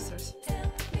 let's go downstairs.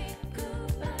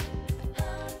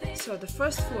 So the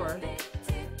first floor.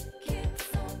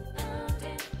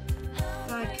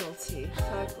 Faculty.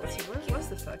 Where was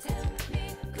the faculty?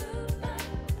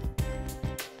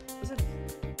 Was it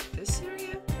this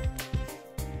area?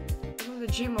 The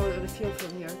gym or the field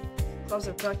from here. Clubs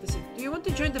are practicing. Do you want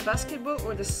to join the basketball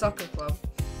or the soccer club?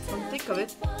 Don't think of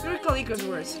it. You recall Ika's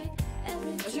words.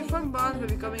 As you form bonds by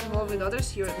becoming involved with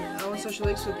others, your own social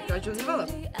links will gradually develop.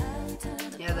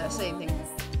 Yeah, the same thing.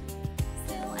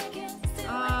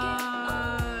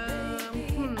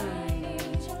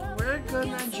 We're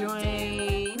gonna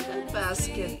join the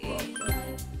basketball club.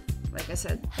 Like I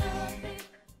said.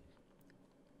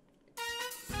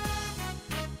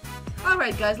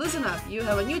 Alright guys, listen up. You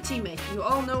have a new teammate. You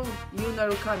all know Yu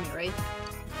Narukami, right?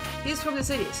 He's from the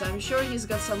city, so I'm sure he's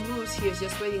got some moves he's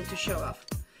just waiting to show off.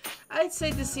 I'd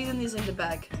say the season is in the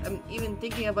bag. I'm even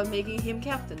thinking about making him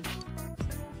captain.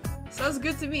 Sounds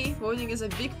good to me. Voting is a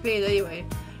big pain anyway.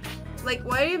 Like,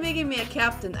 why are you making me a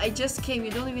captain? I just came,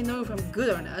 you don't even know if I'm good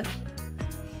or not.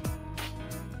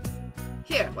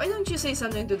 Here, why don't you say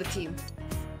something to the team?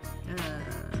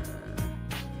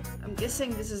 I'm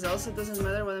guessing this is also doesn't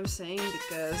matter what I'm saying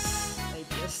because I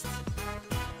just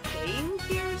came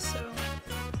here, so...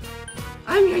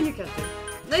 I'm your new captain.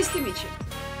 Nice to meet you.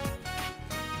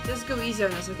 Just go easy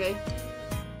on us, okay?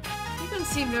 You don't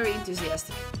seem very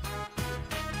enthusiastic.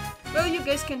 Well, you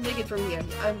guys can take it from here.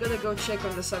 I'm gonna go check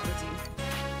on the soccer team.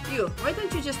 You, why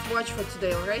don't you just watch for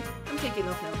today, alright? I'm taking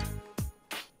off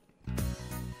now.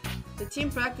 The team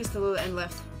practiced a little and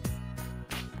left.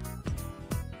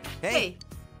 Hey!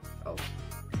 Oh.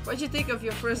 What'd you think of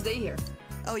your first day here?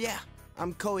 Oh yeah,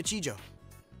 I'm Ko Ichijo.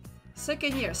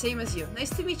 Second year, same as you. Nice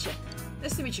to meet you.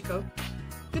 Nice to meet you, Ko.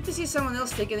 Good to see someone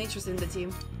else take an interest in the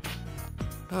team.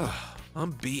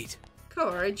 I'm beat. Ko,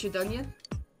 aren't you done yet?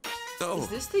 Oh. Is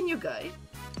this the new guy?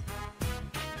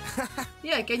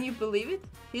 Yeah, can you believe it?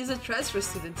 He's a transfer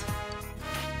student.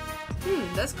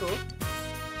 That's cool.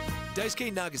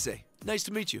 Daisuke Nagase. Nice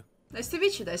to meet you. Nice to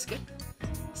meet you, Daisuke.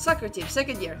 Soccer team,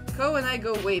 second year. Ko and I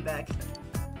go way back.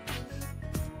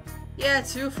 Yeah,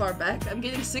 too far back. I'm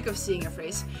getting sick of seeing your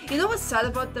face. You know what's sad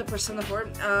about the Persona 4?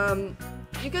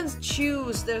 You can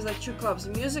choose, there's like two clubs,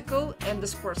 musical and the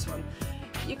sports one.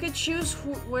 You can choose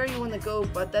where you want to go,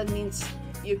 but that means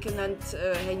you cannot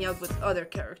hang out with other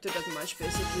characters that much.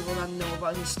 Basically, you will not know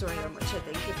about his story that much, I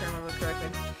think, if I remember correctly.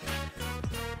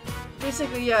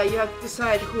 Basically, yeah, you have to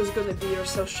decide who's gonna be your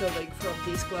social link from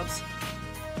these clubs.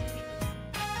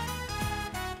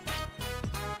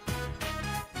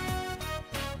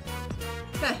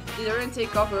 Did everyone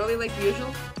take off early like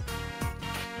usual?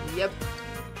 Yep.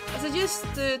 I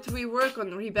suggested we work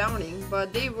on rebounding,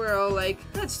 but they were all like,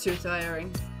 that's too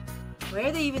tiring. Why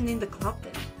are they even in the club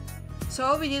then? So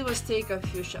all we did was take a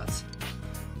few shots.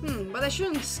 But I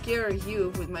shouldn't scare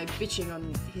you with my bitching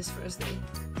on his first day.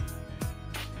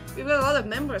 We've got a lot of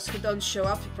members who don't show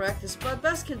up to practice, but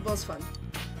basketball's fun.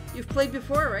 You've played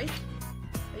before, right?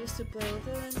 I used to play all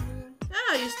the time.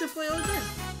 I used to play all the time.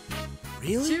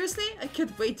 Really? Seriously? I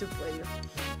can't wait to play you.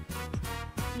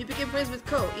 You became friends with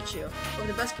Ko, Ichio, of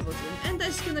the basketball team, and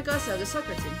Daisuke Nagase of the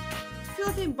soccer team. I feel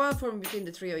like a bond formed between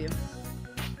the three of you.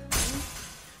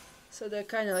 So they're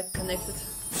kinda like connected.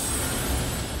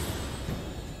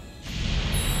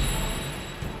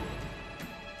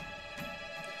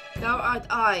 Thou art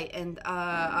I, and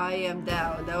I am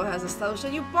thou. Thou hast established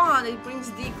a new bond, it brings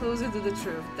thee closer to the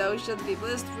truth. Thou shalt be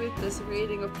blessed with this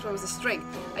rating of the strength.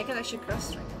 I can actually cross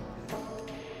strength.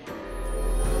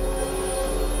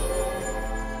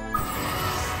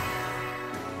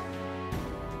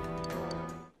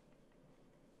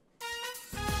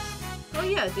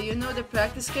 yeah, do you know the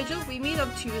practice schedule? We meet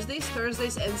on Tuesdays,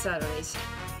 Thursdays, and Saturdays.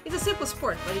 It's a simple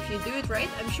sport, but if you do it right,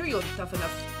 I'm sure you'll be tough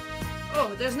enough.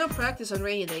 Oh, there's no practice on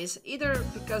rainy days, either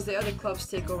because the other clubs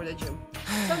take over the gym.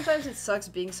 Sometimes it sucks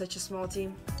being such a small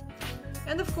team.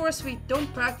 And of course, we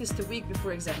don't practice the week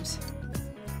before exams.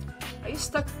 Are you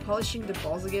stuck polishing the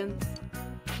balls again?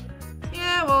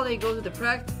 Yeah, while they go to the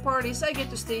practice parties, I get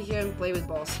to stay here and play with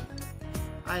balls.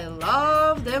 I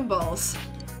love them balls.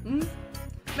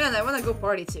 Man, I wanna go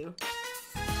party too.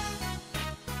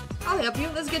 I'll help you.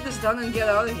 Let's get this done and get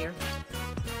out of here.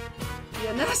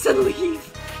 Yeah, nice and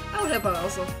leave. I'll help out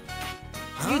also.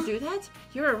 Huh? You do that?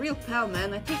 You're a real pal,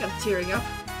 man. I think I'm tearing up.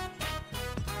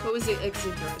 Cozy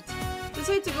exuberant.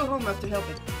 Decide to go home after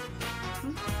helping.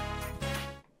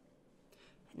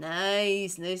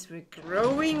 Nice, nice. We're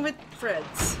growing with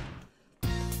friends.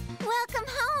 Welcome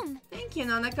home. Thank you,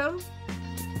 Nanako.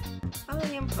 I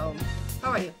am home.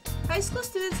 How are you? High school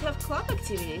students have club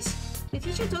activities. The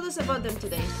teacher told us about them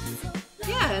today.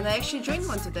 Yeah, and I actually joined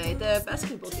one today, the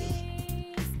basketball team.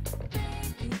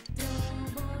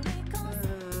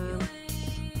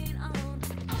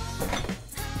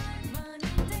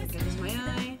 That is my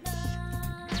eye.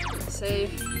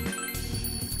 Save.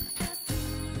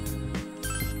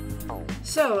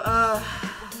 So,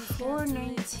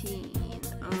 419.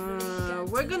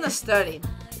 We're gonna study.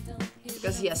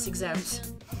 Because yes, exams.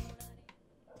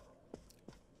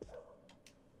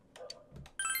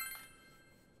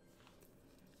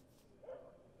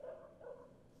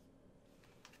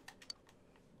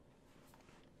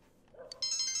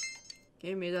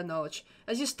 Give me the knowledge.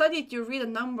 As you study it, you read a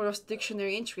number of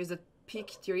dictionary entries that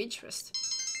piqued your interest.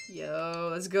 Yo,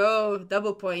 let's go.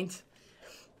 Double point.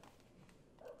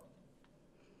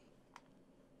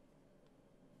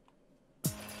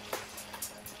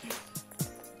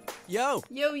 Yo!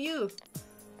 Yo, you!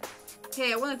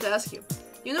 Hey, I wanted to ask you.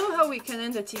 You know how we can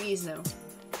end the TVs now?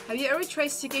 Have you ever tried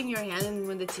sticking your hand in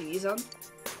when the TV's on?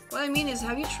 What I mean is,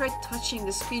 have you tried touching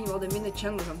the screen while the minute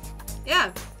channel's on?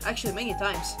 Yeah, actually many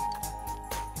times.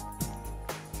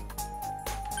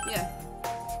 Yeah.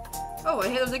 Oh,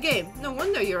 ahead of the game. No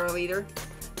wonder you're a leader.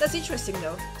 That's interesting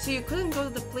though. So you couldn't go to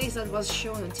the place that was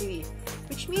shown on TV.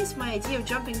 Which means my idea of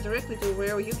jumping directly to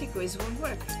where Yukiko is won't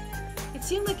work. It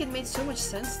seemed like it made so much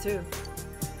sense too.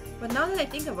 But now that I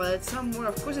think about it some more,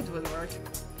 of course it would work.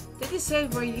 That is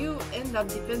said, where you end up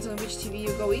depends on which TV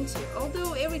you go into,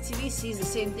 although every TV sees the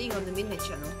same thing on the midnight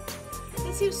channel.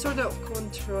 It seems sort of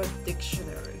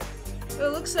contradictory. Well,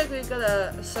 it looks like we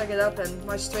gotta suck it up and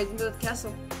march straight into the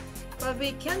castle. But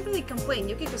we can't really complain,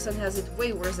 Yukiko-san has it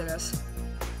way worse than us.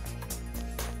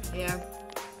 Yeah.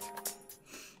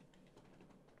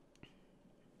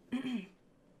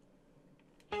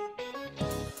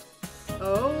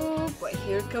 Oh boy,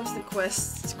 here comes the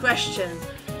question.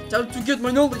 Time to get my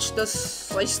knowledge,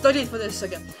 thus I studied for this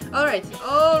again. Alright,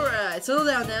 settle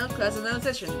down now, class and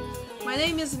attention. My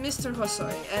name is Mr.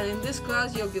 Hosoi, and in this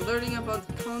class you'll be learning about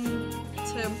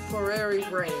contemporary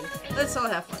writing. Let's all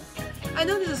have fun. I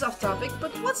know this is off topic,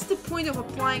 but what's the point of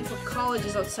applying for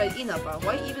colleges outside Inaba?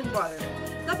 Why even bother?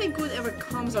 Nothing good ever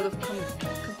comes out of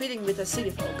competing with the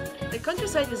city folk. The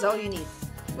countryside is all you need.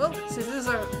 Well, since this is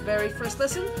our very first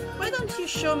lesson, why don't you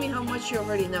show me how much you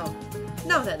already know?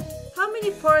 Now then, how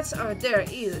many parts are there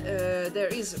is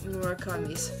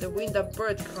Murakami's The Wind Up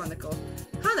Bird Chronicle?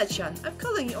 Hana-chan, I'm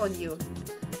calling on you.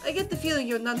 I get the feeling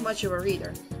you're not much of a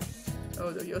reader.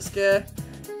 Oh no, Yosuke.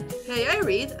 Hey, I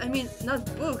read. I mean, not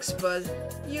books, but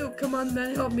you, come on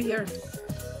man, help me here.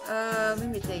 Let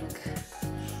me think.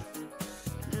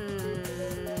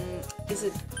 Is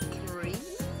it 3?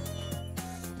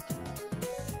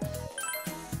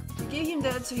 You gave him the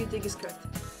answer you think is correct.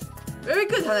 Very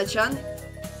good, Hana-chan.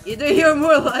 Either you're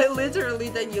more literally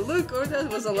than you look, or that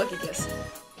was a lucky guess.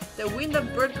 The Wind Up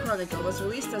Bird Chronicle was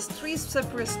released as 3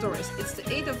 separate stories. It's the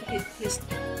 8th of his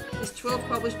 12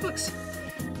 published books.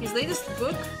 His latest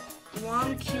book,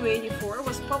 1Q84,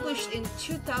 was published in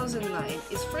 2009.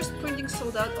 Its first printing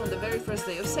sold out on the very first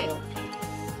day of sale.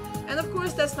 And of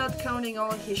course, that's not counting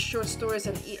all his short stories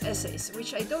and essays,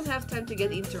 which I don't have time to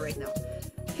get into right now.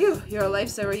 Phew, you're a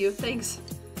lifesaver, you. Thanks.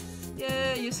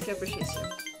 Yeah, Yusuke appreciates you.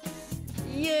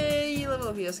 Yay, level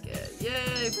of Yusuke.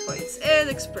 Yay, points and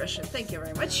expression. Thank you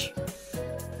very much.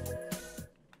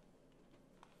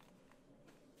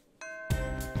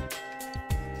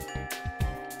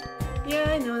 Yeah,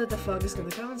 I know that the fog is gonna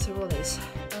come in several days.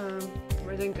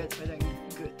 We're doing good, we're doing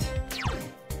good.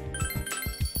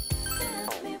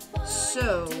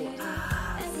 So,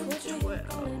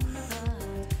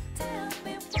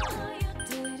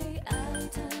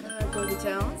 412. Go to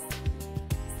town.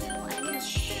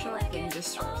 Shopping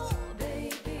district.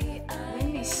 Maybe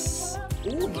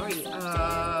Ooh, Marie.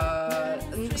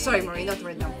 Sorry, Marie, not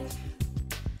right now.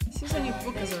 Seems a new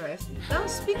book has arrived. Now,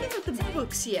 speaking of the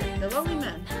books, yeah, The Lonely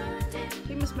Man.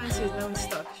 Famous man says now in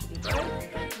stock. Should you buy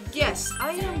it? Yes,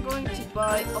 I am going to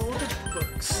buy all the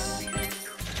books.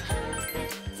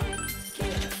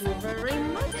 Thank you very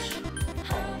much.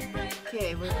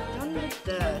 Okay, we're done with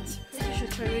that. You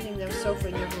should try reading them sofa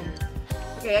in your room.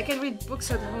 Okay, I can read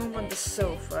books at home on the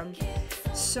sofa.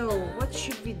 So, what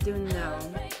should we do now?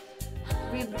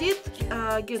 We did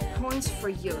get points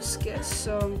for Yosuke,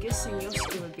 so I'm guessing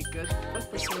Yosuke would be good. What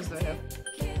personas do I have?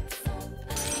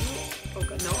 Oh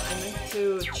god, no, I meant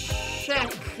to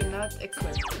check, not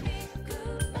equip.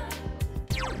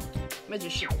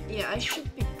 Magician. Yeah, I should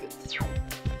be good.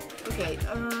 Okay,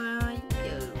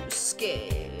 Yosuke.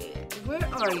 Where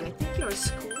are you? I think you're at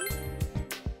school.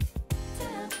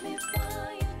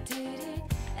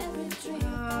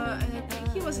 And I think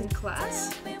he was in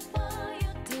class.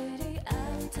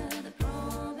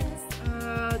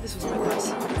 This was my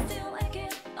class.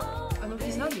 Oh no,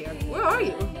 he's not here. Where are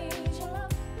you?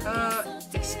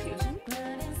 Excuse me?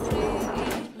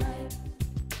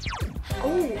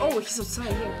 Oh, he's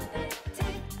outside here.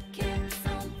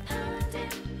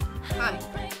 Hi.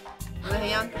 Wanna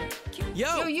hang out?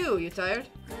 Yo! You tired?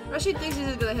 Rashi thinks this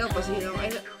is gonna help us, you know.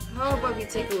 How about we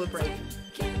take a little break?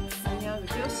 Yeah,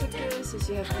 with Yosuke, since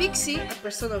you have Pixie, a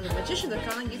persona of the magician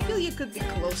account, you feel you could be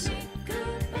closer.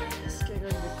 Okay,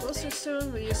 going to be closer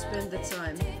soon. Will you spend the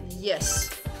time? Yes.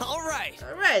 Alright!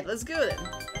 Alright, let's go then.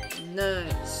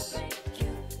 Nice.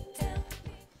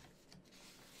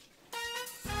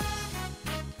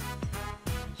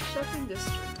 Shopping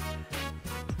district.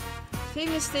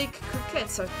 Famous steak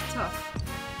croquettes are tough.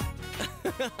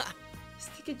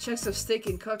 Sticky chunks of steak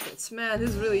and croquettes. Man,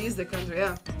 this really is the country,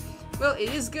 yeah. Well,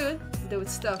 it is good, though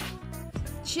it's tough.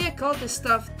 Chia called this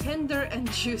stuff tender and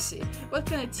juicy. What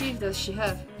kind of teeth does she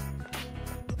have?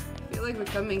 I feel like we're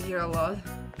coming here a lot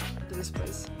to this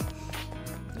place.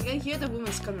 You can hear the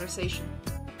woman's conversation.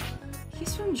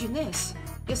 He's from Junes.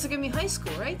 Yasugami High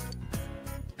School, right?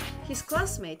 His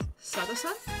classmate,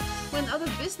 Sato-san, went out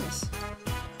of business.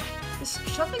 This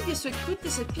shopping district could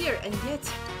disappear, and yet...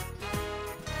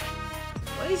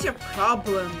 What is your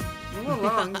problem? Move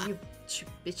along, you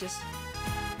bitches.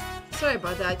 Sorry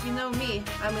about that, you know me.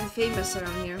 I'm infamous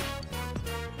around here.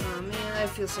 Oh man, I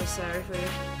feel so sorry for you.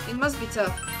 It must be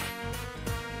tough.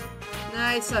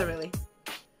 Nah, it's not really.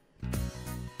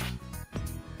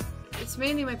 It's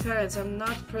mainly my parents. I'm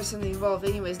not personally involved.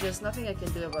 Anyways, there's nothing I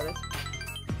can do about it.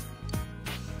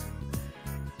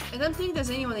 I don't think there's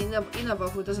anyone in Inaba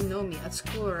who doesn't know me at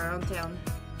school or around town.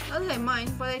 Not that I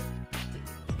mind, but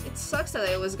it sucks that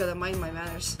I always gotta mind my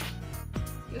manners.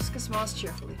 Yosuke smiles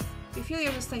cheerfully. You feel you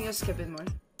understand Yosuke a bit more.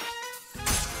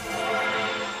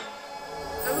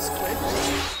 That was quick.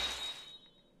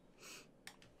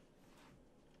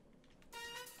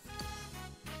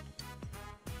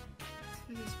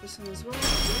 This person as well. Ooh.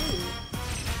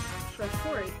 Try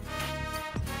for it.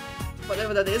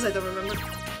 Whatever that is, I don't remember.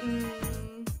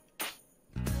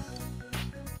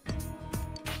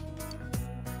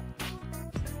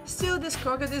 Still, this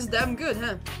croquette is damn good,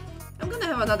 huh? I'm gonna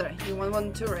have another. You want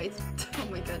one too, right? Oh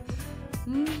my god.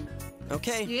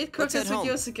 Okay, You ate let's head croquettes with home.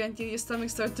 Yosuke until your stomach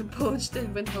started to bulge,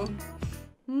 then went home.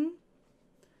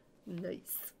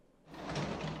 Nice.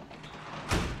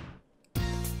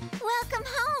 Welcome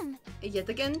home! Yet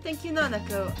again, thank you,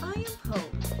 Nanako. I am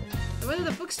home. I went to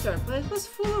the bookstore, but it was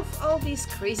full of all these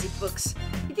crazy books.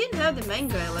 It didn't have the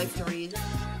manga I like to read.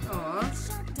 Aww.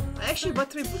 I actually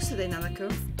bought 3 books today,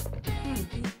 Nanako.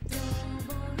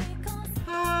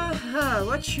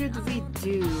 What should we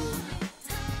do?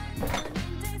 I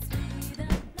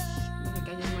think I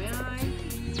did my eye.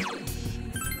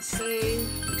 Save,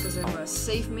 because I'm a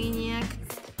save maniac.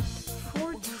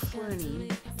 420.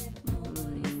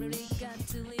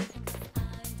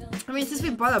 I mean, since we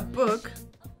bought a book,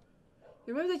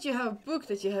 remember that you have a book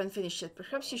that you haven't finished yet.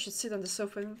 Perhaps you should sit on the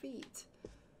sofa and read.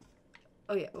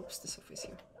 Oh yeah, oops, the sofa is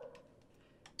here.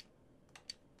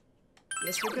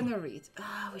 Yes, we're gonna read.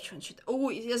 Which one should... Oh,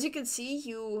 as you can see,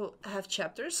 you have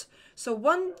chapters. So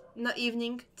one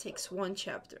evening takes 1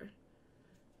 chapter.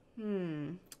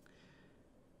 We're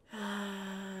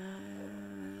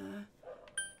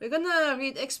gonna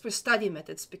read expert study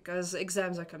methods because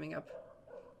exams are coming up.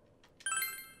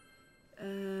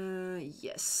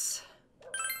 Yes.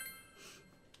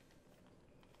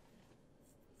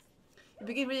 You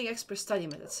begin reading expert study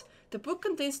methods. The book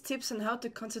contains tips on how to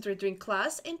concentrate during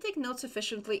class and take notes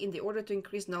efficiently in the order to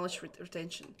increase knowledge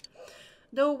retention.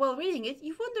 Though while reading it,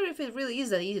 you wonder if it really is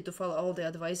that easy to follow all the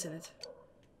advice in it.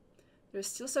 There's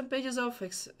still some pages of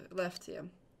left, yeah.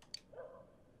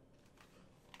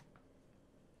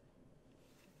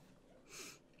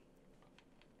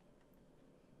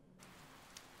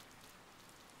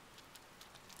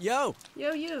 Yo!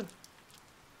 Yo, you.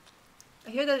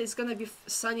 I hear that it's gonna be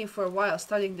sunny for a while,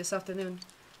 starting this afternoon.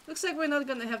 Looks like we're not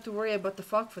gonna have to worry about the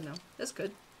fog for now. That's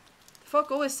good. The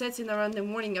fog always sets in around the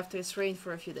morning after it's rained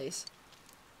for a few days.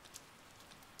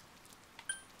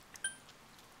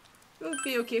 We'll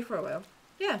be okay for a while.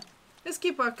 Yeah, let's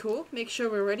keep our cool, make sure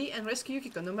we're ready, and rescue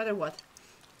Yukiko no matter what.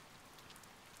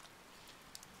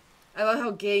 I love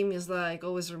how game is like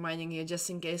always reminding you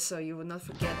just in case so you will not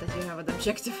forget that you have an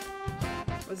objective.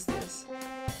 What's this?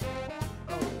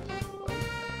 Oh,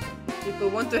 people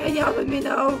want to hang out with me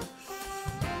now.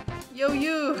 Yo,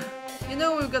 you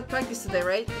know we've got practice today,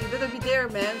 right? You better be there,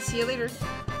 man. See you later.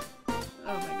 Oh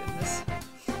my goodness.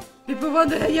 People want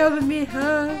to hang out with me,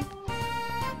 huh?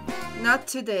 Not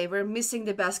today. We're missing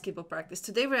the basketball practice.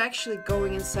 Today we're actually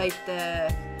going inside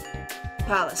the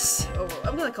palace. Oh,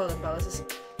 I'm gonna call it palaces.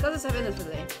 Classes have ended for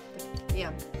the day.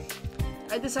 Yeah.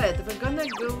 I decided that we're gonna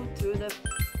go to the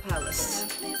palace.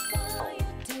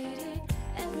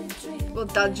 Well,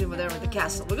 dungeon, whatever, the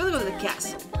castle. We're gonna go to the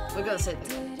castle. We're gonna say that.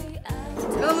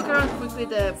 We're gonna look around quickly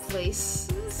the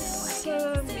places.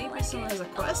 Maybe someone has a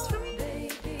quest for me?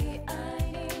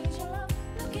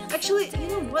 Actually, you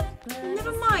know what?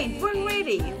 Never mind. We're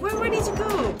ready. We're ready to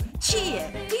go.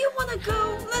 Chia, do you wanna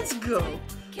go? Let's go.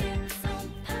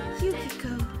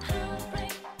 Yukiko.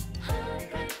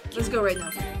 Let's go right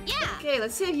now. Yeah! Okay,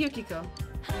 let's save Yukiko.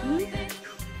 Hmm?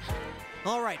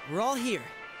 Alright, we're all here.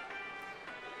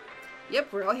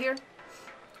 Yep, we're all here.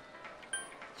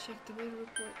 Check the weather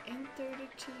report. Enter the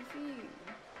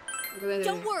TV.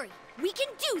 Don't worry, we can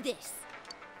do this!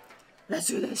 Let's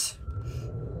do this.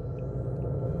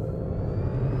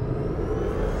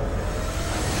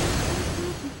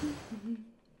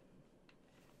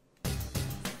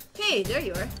 Hey, there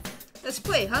you are. Let's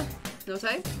play, huh? No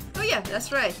time? Oh yeah,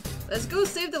 that's right. Let's go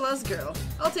save the last girl.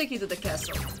 I'll take you to the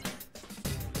castle.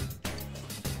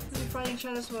 We'll be fighting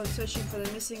shadows while searching for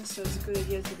the missing, so it's a good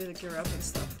idea to get a gear up and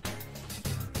stuff.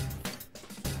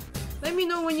 Let me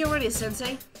know when you're ready,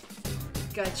 Sensei.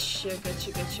 Gotcha. I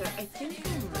think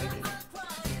I'm ready.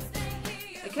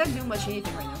 I can't do much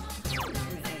anything right now.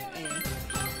 Anyway.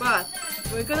 But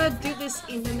we're gonna do this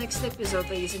in the next episode,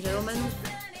 ladies and gentlemen.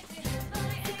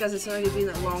 Because it's already been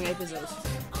a long episode.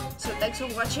 So thanks for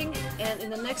watching, and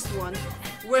in the next one,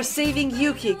 we're saving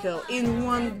Yukiko in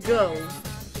one go.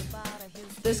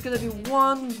 There's gonna be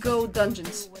one go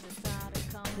dungeons.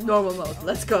 Normal mode.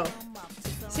 Let's go.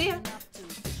 See ya!